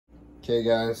Okay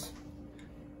guys,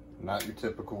 not your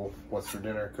typical what's for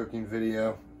dinner cooking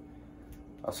video.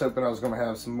 I was hoping I was going to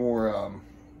have some more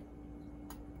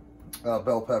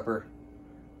bell pepper,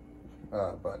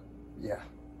 but yeah,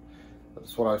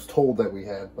 that's what I was told that we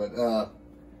had. But I'm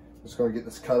just going to get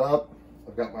this cut up.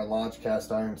 I've got my Lodge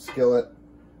cast iron skillet,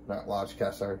 not Lodge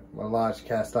cast iron, my Lodge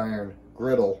cast iron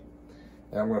griddle,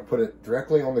 and I'm going to put it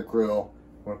directly on the grill.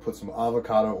 I'm going to put some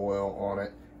avocado oil on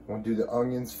it. I'm going to do the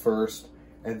onions first,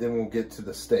 and then we'll get to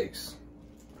the steaks.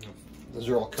 Those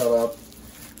are all cut up.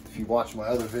 If you watch my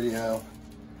other video,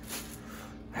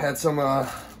 I had some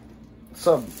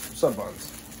sub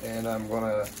buns, and I'm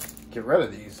gonna get rid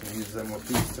of these and use them with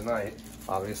these tonight.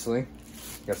 Obviously,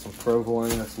 got some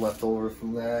provolone that's left over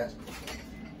from that,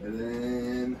 and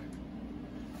then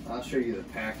I'll show you the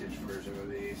packaged version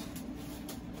of these.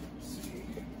 Let's see,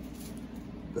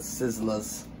 the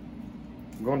Sizzlers.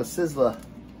 I'm going to Sizzler.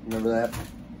 Remember that?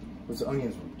 Those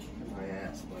onions were kicking my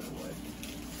ass, by the way.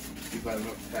 Keep about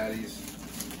enough patties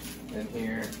in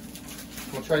here.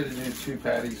 We'll try to do 2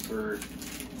 patties for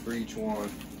each one.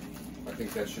 I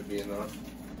think that should be enough.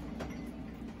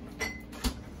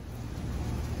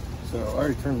 So I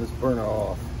already turned this burner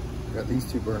off. I got these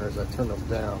 2 burners. I turned them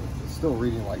down. It's still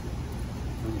reading like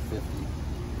 350.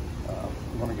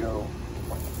 I'm gonna go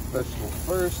vegetable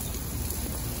first.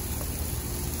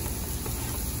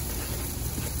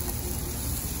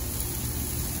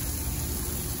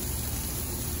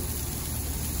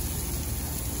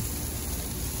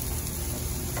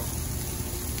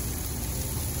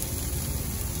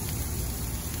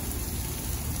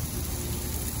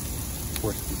 Of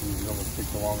course, these almost take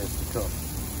the longest to cook.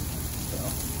 So,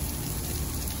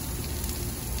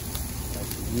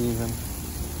 nice and even.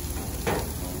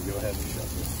 We'll go ahead and shut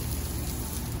this.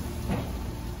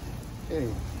 Okay,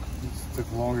 this took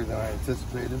longer than I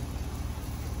anticipated,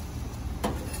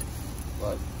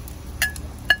 but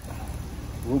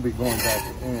we'll be going back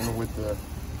in with the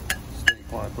steak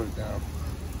when I put it down.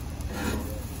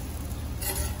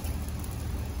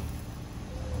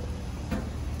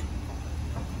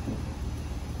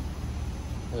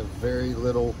 I have very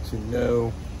little to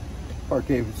no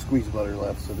parquet with squeeze butter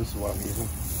left, so this is what I'm using.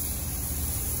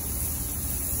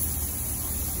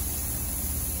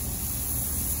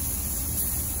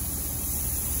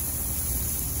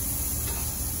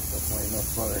 Definitely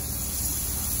enough butter.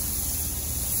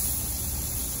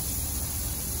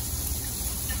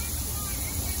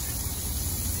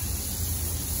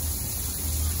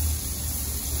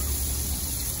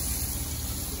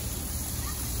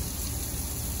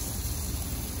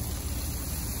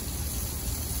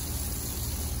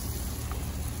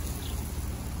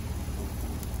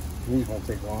 These won't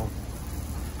take long.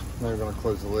 Now we're going to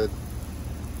close the lid.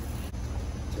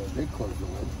 So I did close the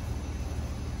lid.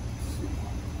 Let's see.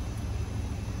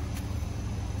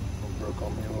 It broke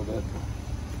on me a little bit.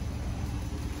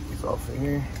 These off in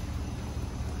here.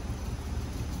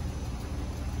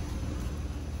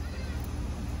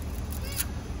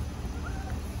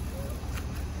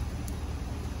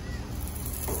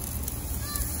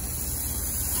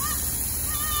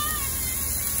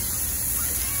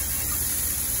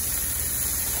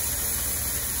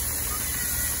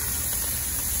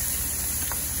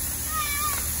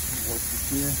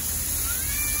 Here.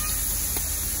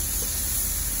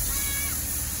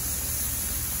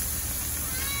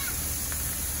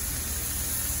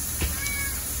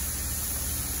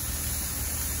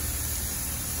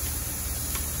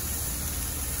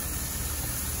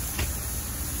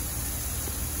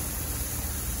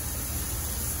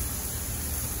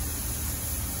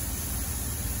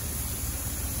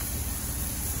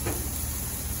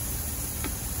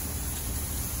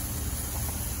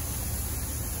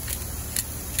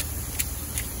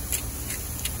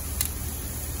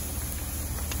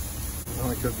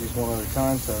 I cook these one at a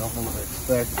time, so I don't know what to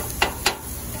expect.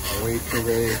 I wait till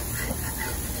they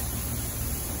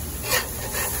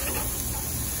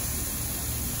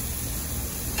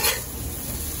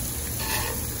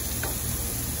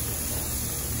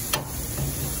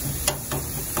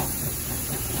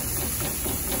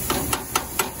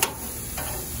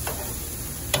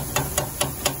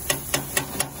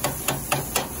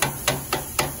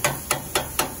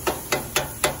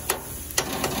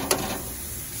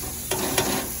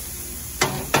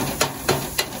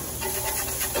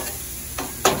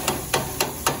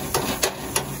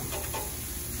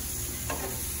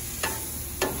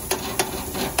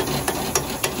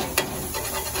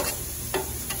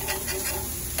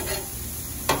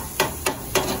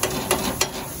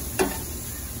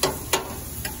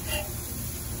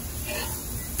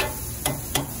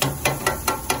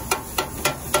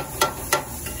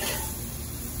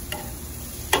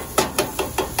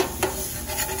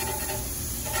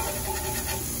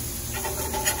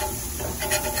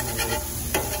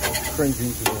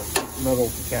cringing to the metal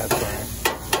of the cast iron.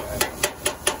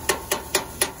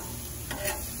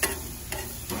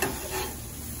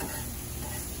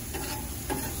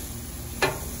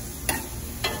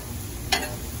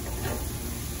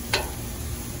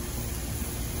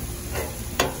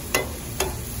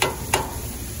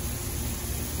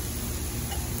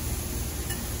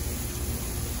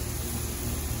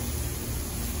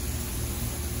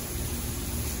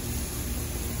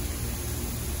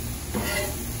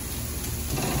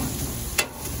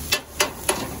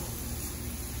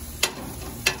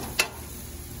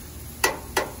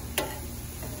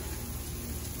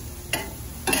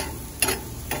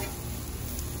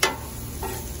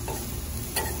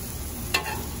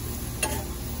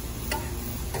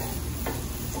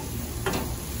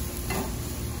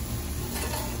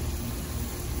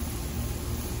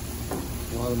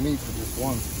 A lot of meat for just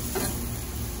one.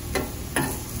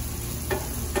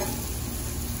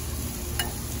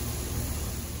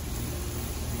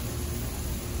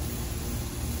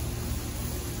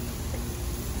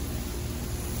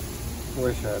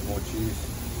 Wish I had more cheese.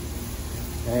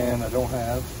 And I don't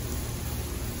have.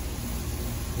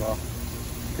 Well,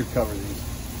 could cover these.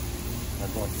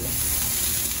 I'd want to.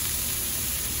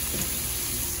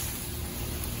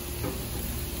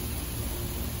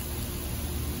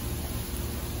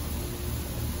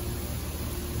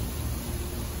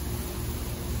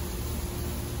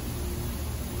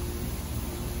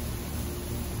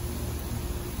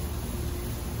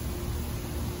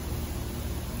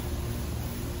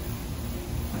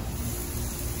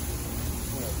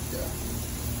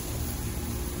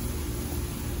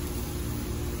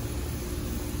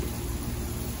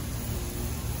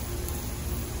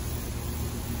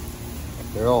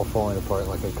 They're all falling apart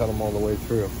like I cut them all the way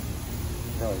through.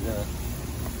 Oh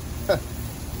yeah.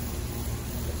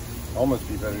 Almost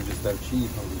be better just to have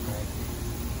cheese on the thing.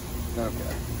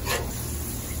 Okay.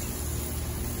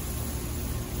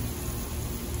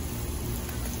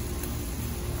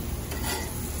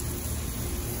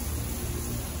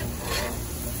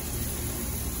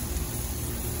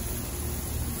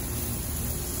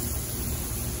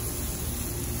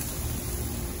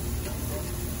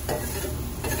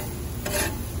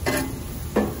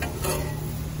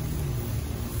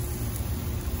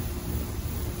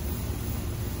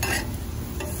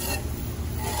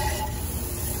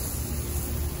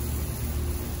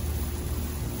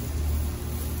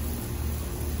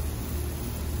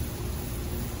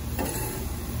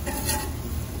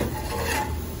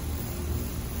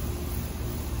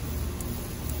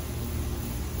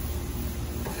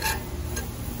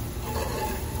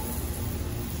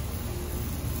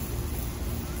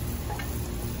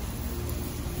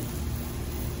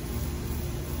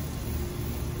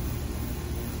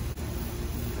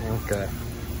 Okay.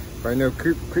 Right now,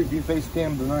 creepy face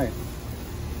cam tonight.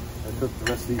 I took the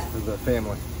rest of these for the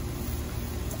family.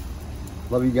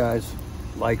 Love you guys.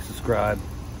 Like, subscribe.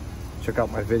 Check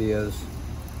out my videos.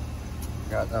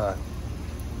 Got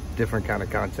different kind of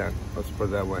content. Let's put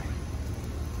it that way.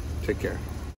 Take care.